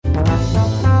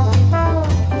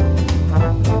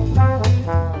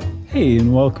Hey,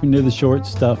 and welcome to the Short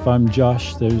Stuff. I'm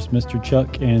Josh. There's Mr.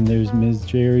 Chuck, and there's Ms.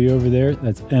 Jerry over there.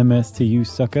 That's MSTU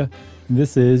Sucka.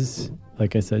 This is,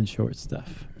 like I said, Short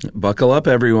Stuff. Buckle up,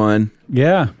 everyone.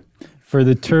 Yeah, for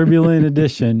the turbulent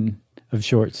edition of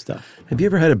Short Stuff. Have you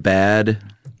ever had a bad,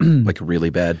 like a really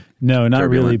bad? No, not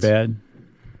really turbulence? bad.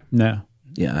 No.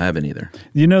 Yeah, I haven't either.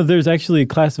 You know, there's actually a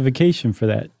classification for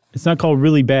that. It's not called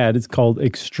really bad. It's called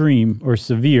extreme or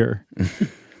severe.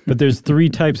 But there's three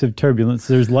types of turbulence.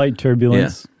 There's light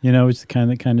turbulence, you know, it's the kind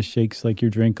that kind of shakes like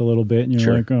your drink a little bit, and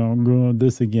you're like, oh, I'm going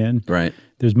this again. Right.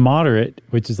 There's moderate,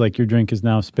 which is like your drink is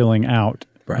now spilling out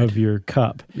of your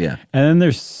cup. Yeah. And then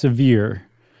there's severe,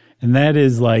 and that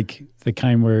is like the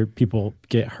kind where people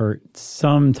get hurt,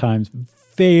 sometimes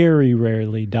very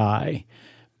rarely die.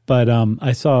 But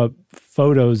I saw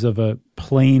photos of a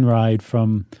plane ride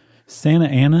from Santa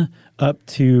Ana up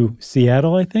to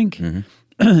Seattle, I think. Mm-hmm.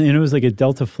 And it was like a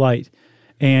Delta flight,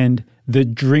 and the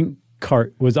drink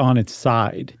cart was on its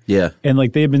side. Yeah. And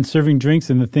like they had been serving drinks,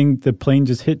 and the plane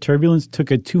just hit turbulence, took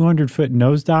a 200-foot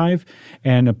nosedive,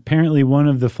 and apparently one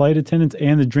of the flight attendants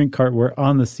and the drink cart were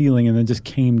on the ceiling and then just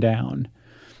came down.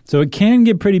 So it can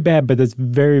get pretty bad, but that's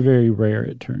very, very rare,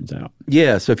 it turns out.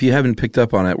 Yeah, so if you haven't picked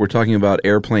up on it, we're talking about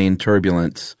airplane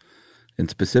turbulence, and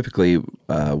specifically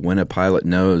when a pilot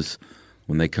knows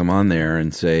when they come on there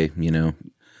and say, you know,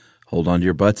 hold on to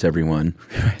your butts, everyone.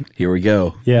 Here we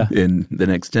go. Yeah. In the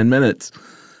next 10 minutes.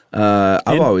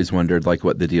 I've always wondered, like,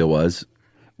 what the deal was.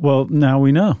 Well, now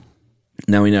we know.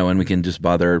 Now we know, and we can just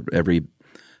bother every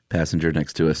passenger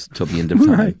next to us till the end of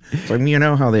time. Right. So, I mean, you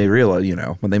know how they realize, you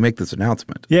know, when they make this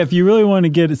announcement. Yeah, if you really want to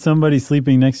get somebody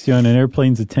sleeping next to you on an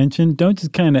airplane's attention, don't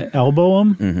just kind of elbow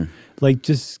them. Mm-hmm. Like,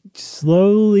 just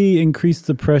slowly increase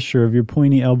the pressure of your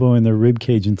pointy elbow in their rib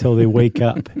cage until they wake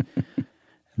up.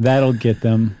 That'll get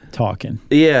them talking.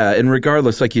 Yeah, and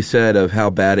regardless, like you said, of how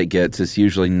bad it gets, it's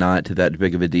usually not that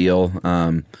big of a deal.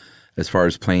 As far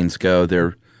as planes go,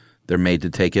 they're made to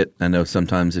take it. I know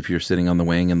sometimes if you're sitting on the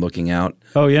wing and looking out,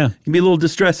 oh yeah, it can be a little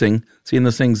distressing seeing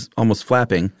those things almost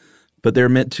flapping, but they're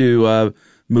meant to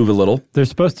move a little. They're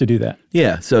supposed to do that.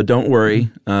 Yeah, so don't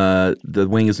worry. The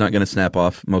wing is not going to snap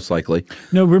off, most likely.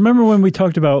 No, remember when we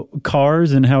talked about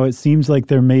cars and how it seems like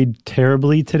they're made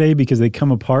terribly today because they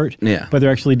come apart? Yeah. But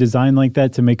they're actually designed like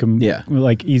that to make them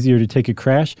like easier to take a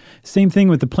crash. Same thing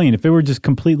with the plane. If it were just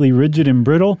completely rigid and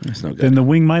brittle, then the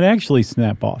wing might actually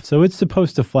snap off. So it's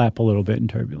supposed to flap a little bit in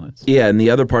turbulence. Yeah, and the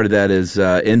other part of that is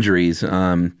injuries.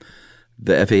 The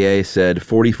FAA said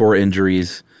 44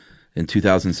 injuries in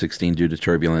 2016 due to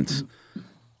turbulence.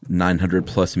 900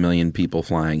 plus million people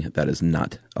flying. That is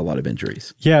not a lot of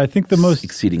injuries. Yeah, I think the most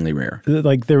exceedingly rare.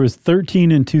 Like there was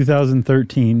 13 in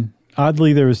 2013.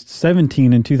 Oddly, there was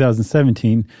 17 in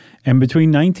 2017. And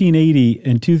between 1980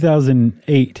 and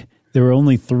 2008, there were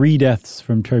only 3 deaths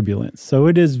from turbulence. So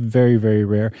it is very, very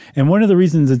rare. And one of the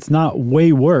reasons it's not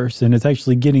way worse and it's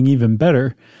actually getting even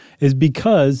better is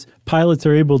because pilots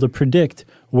are able to predict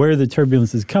where the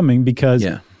turbulence is coming because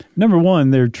number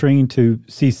one, they're trained to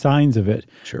see signs of it.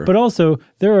 Sure. But also,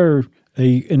 there are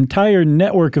an entire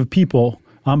network of people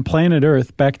on planet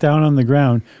Earth back down on the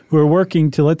ground who are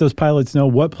working to let those pilots know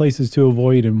what places to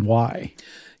avoid and why.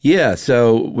 Yeah,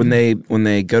 so when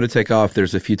they go to take off,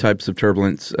 there's a few types of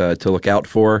turbulence to look out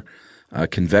for.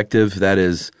 Convective, that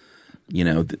is, you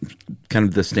know, kind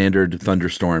of the standard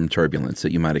thunderstorm turbulence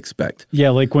that you might expect.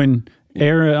 Yeah, like when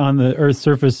air on the Earth's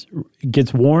surface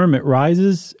gets warm, it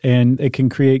rises, and it can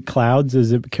create clouds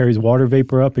as it carries water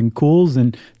vapor up and cools.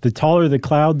 And the taller the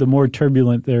cloud, the more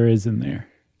turbulent there is in there.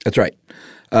 That's right.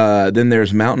 Then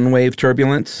there's mountain wave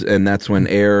turbulence, and that's when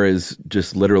air is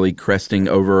just literally cresting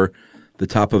over the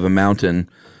top of a mountain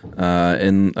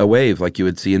in a wave like you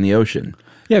would see in the ocean.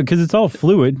 Yeah, because it's all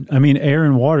fluid. I mean, air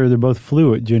and water, they're both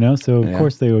fluid, you know? So, of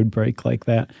course, they would break like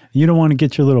that. You don't want to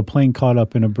get your little plane caught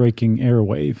up in a breaking air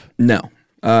wave. No.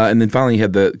 And then finally you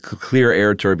have the clear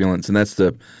air turbulence, and that's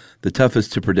the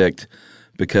toughest to predict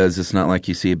because it's not like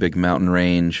you see a big mountain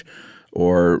range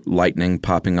or lightning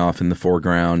popping off in the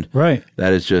foreground. Right.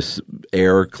 That is just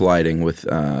air colliding with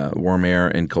warm air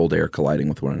and cold air colliding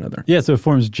with one another. Yeah, so it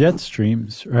forms jet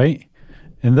streams, right?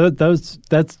 And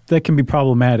that can be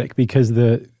problematic because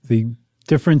the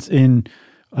difference in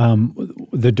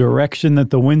the direction that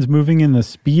the wind's moving in, the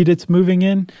speed it's moving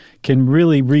in, can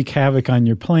really wreak havoc on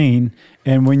your plane.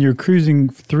 And when you're cruising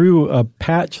through a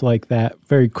patch like that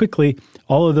very quickly,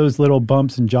 all of those little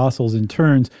bumps and jostles and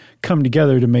turns come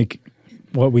together to make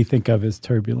what we think of as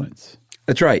turbulence.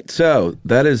 That's right. So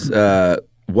that is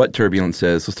what turbulence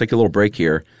is. Let's take a little break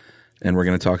here, and we're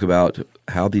going to talk about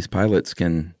how these pilots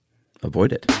can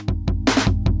avoid it.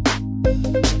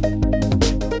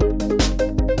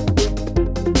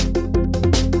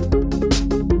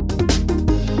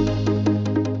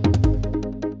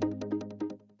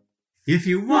 If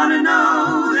you want to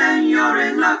know, then you're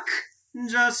in luck.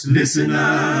 Just listen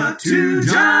up to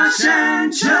Josh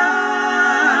and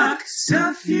Chuck.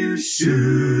 Stuff you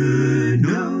should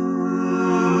know.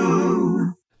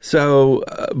 So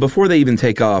before they even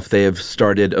take off, they have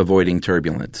started avoiding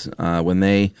turbulence. When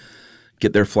they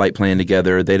get their flight plan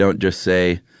together, they don't just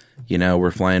say,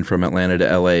 we're flying from Atlanta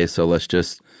to LA, so let's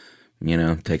just,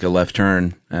 take a left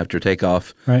turn after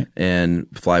takeoff and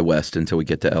fly west until we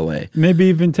get to LA. Maybe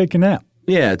even take a nap.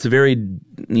 Yeah, it's very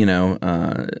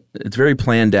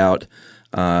planned out.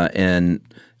 And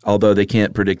although they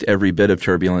can't predict every bit of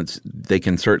turbulence, they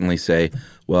can certainly say,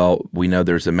 well, we know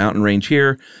there's a mountain range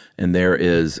here and there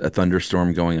is a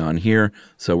thunderstorm going on here,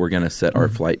 so we're going to set our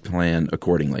flight plan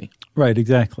accordingly. Right,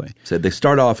 exactly. So they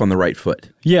start off on the right foot.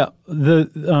 Yeah,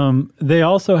 they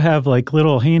also have like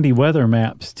little handy weather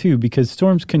maps too, because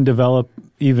storms can develop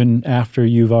even after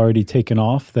you've already taken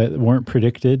off that weren't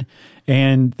predicted,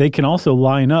 and they can also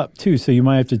line up too. So you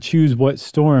might have to choose what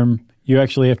storm you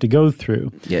actually have to go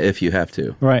through. Yeah, if you have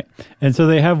to. Right. And so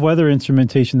they have weather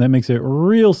instrumentation that makes it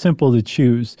real simple to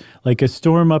choose. Like a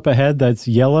storm up ahead that's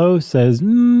yellow says,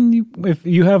 if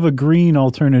you have a green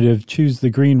alternative, choose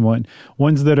the green one.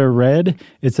 Ones that are red,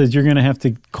 it says you're going to have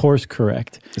to course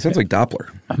correct. It sounds like Doppler.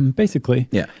 Basically.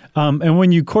 Yeah. And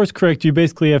when you course correct, you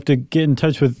basically have to get in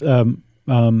touch with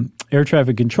air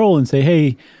traffic control and say,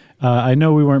 hey, I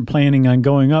know we weren't planning on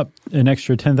going up an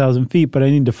extra 10,000 feet, but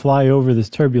I need to fly over this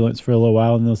turbulence for a little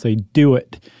while. And they'll say, do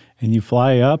it. And you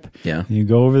fly up. Yeah. And you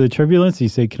go over the turbulence. You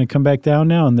say, can I come back down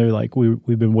now? And they're like,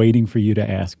 we've been waiting for you to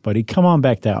ask, buddy. Come on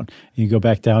back down. And you go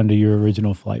back down to your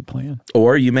original flight plan.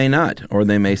 Or you may not. Or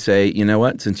they may say, you know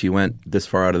what, since you went this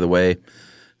far out of the way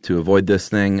to avoid this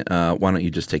thing, why don't you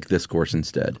just take this course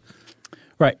instead?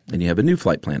 Right. And you have a new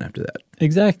flight plan after that.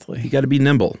 Exactly. You got to be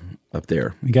nimble up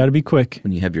there. You got to be quick.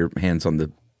 When you have your hands on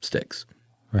the sticks.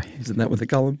 Right. Isn't that what they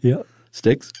call them? Yep.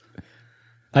 Sticks?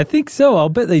 I think so. I'll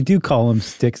bet they do call them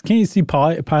sticks. Can't you see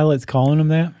pilots calling them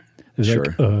that? It's sure.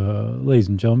 Like, ladies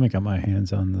and gentlemen, got my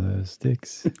hands on the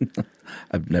sticks.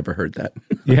 I've never heard that.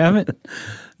 You haven't?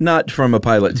 Not from a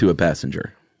pilot to a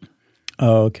passenger.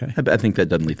 Oh, okay. I think that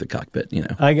doesn't leave the cockpit,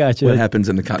 I got you. What happens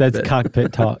in the cockpit? That's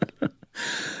cockpit talk.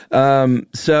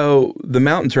 So the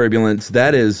mountain turbulence,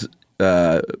 that is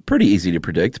pretty easy to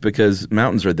predict because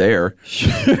mountains are there.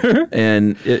 Sure.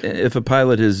 And if a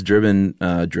pilot has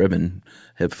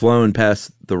have flown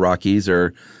past the Rockies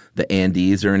or the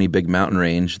Andes or any big mountain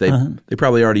range, they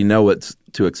probably already know what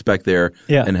to expect there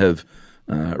and have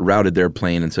routed their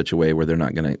plane in such a way where they're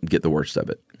not going to get the worst of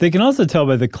it. They can also tell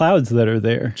by the clouds that are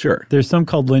there. Sure. There's some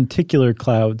called lenticular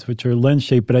clouds, which are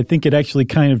lens-shaped, but I think it actually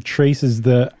kind of traces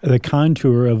the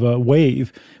contour of a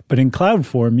wave. But in cloud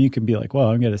form, you can be like, well,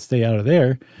 I'm going to stay out of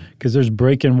there because there's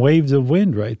breaking waves of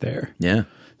wind right there. Yeah.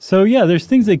 So, yeah, there's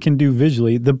things they can do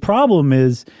visually. The problem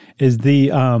is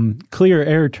the clear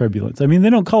air turbulence. I mean, they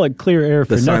don't call it clear air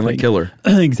for nothing. The silent killer.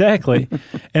 Exactly.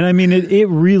 And, I mean, it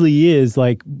really is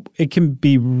like it can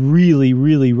be really,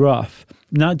 really rough,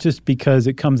 not just because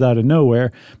it comes out of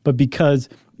nowhere, but because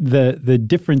the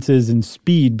differences in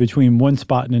speed between one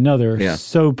spot and another are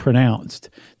so pronounced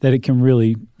that it can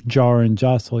really jar and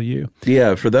jostle you.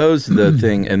 Yeah, for those, the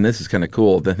thing, and this is kind of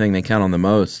cool, the thing they count on the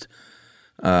most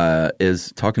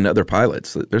is talking to other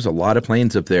pilots. There's a lot of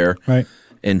planes up there. Right.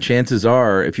 And chances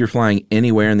are, if you're flying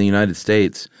anywhere in the United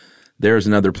States, there's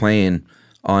another plane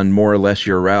on more or less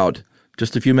your route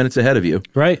just a few minutes ahead of you.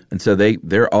 Right. And so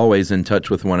they're always in touch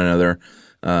with one another.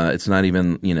 It's not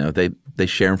even, they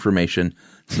share information.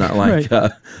 It's not like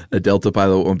a Delta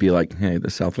pilot won't be like, hey, the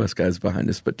Southwest guy's behind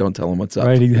us, but don't tell him what's up.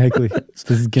 Right, exactly.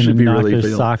 This is going to knock their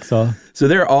socks off. So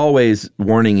they're always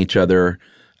warning each other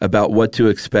about what to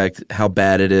expect, how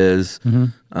bad it is,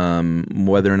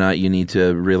 whether or not you need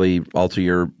to really alter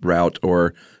your route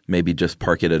or maybe just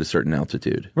park it at a certain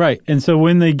altitude. Right. And so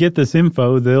when they get this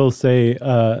info, they'll say,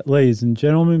 ladies and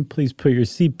gentlemen, please put your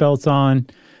seatbelts on,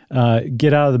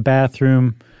 get out of the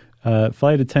bathroom,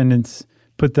 flight attendants,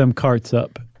 put them carts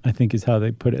up, I think is how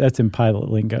they put it. That's in pilot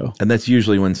lingo. And that's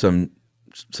usually when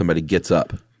somebody gets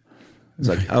up. It's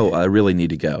like, oh, I really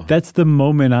need to go. That's the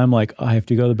moment I'm like, oh, I have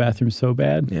to go to the bathroom so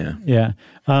bad. Yeah. Yeah.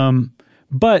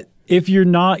 But if you're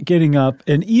not getting up,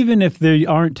 and even if they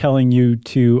aren't telling you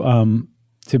to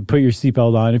put your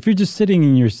seatbelt on, if you're just sitting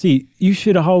in your seat, you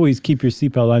should always keep your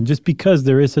seatbelt on just because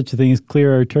there is such a thing as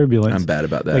clear air turbulence. I'm bad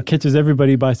about that. That catches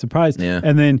everybody by surprise. Yeah.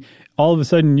 And then all of a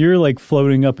sudden you're like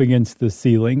floating up against the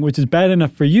ceiling, which is bad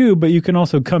enough for you, but you can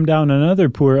also come down on other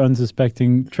poor,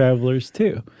 unsuspecting travelers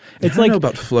too. It's I don't like know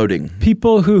about floating.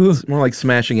 People who It's more like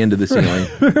smashing into the ceiling.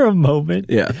 for a moment.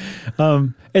 Yeah.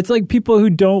 It's like people who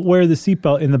don't wear the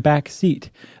seatbelt in the back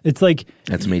seat. It's like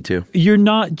That's me too. you're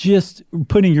not just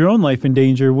putting your own life in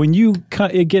danger. When you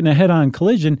get in a head-on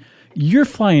collision, you're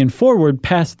flying forward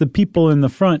past the people in the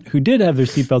front who did have their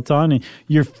seatbelts on, and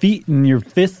your feet and your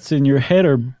fists and your head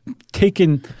are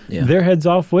taking their heads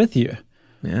off with you.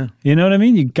 Yeah. You know what I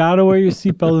mean? You got to wear your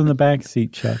seatbelt in the back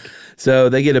seat, Chuck. So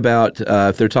they get about,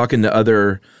 if they're talking to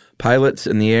other pilots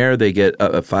in the air, they get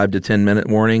a 5 to 10 minute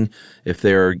warning. If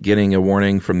they're getting a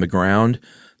warning from the ground,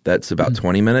 that's about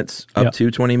 20 minutes, up to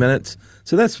 20 minutes.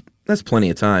 So that's plenty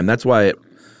of time. That's why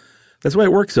it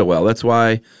works so well. That's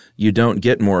why you don't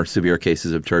get more severe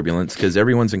cases of turbulence, because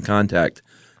everyone's in contact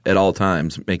at all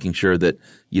times, making sure that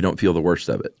you don't feel the worst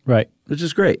of it. Right. Which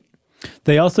is great.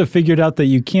 They also figured out that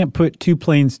you can't put two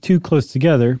planes too close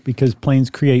together because planes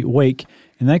create wake,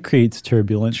 and that creates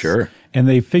turbulence. Sure. And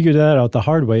they figured that out the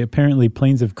hard way. Apparently,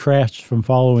 planes have crashed from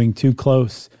following too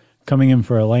close, coming in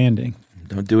for a landing.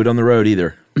 Don't do it on the road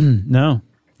either. No,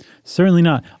 certainly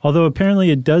not. Although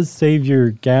apparently it does save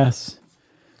your gas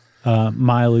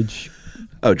mileage.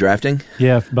 Oh, drafting?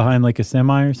 Yeah, behind like a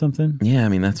semi or something. Yeah, I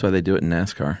mean, that's why they do it in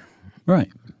NASCAR. Right.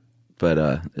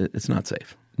 But it's not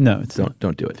safe. No, it's not.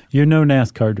 Don't do it. You're no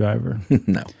NASCAR driver.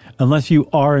 No. Unless you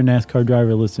are a NASCAR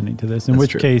driver listening to this, in That's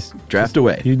which true. case, Draft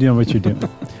away. you're doing what you're doing.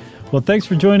 Well, thanks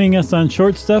for joining us on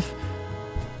Short Stuff.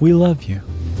 We love you.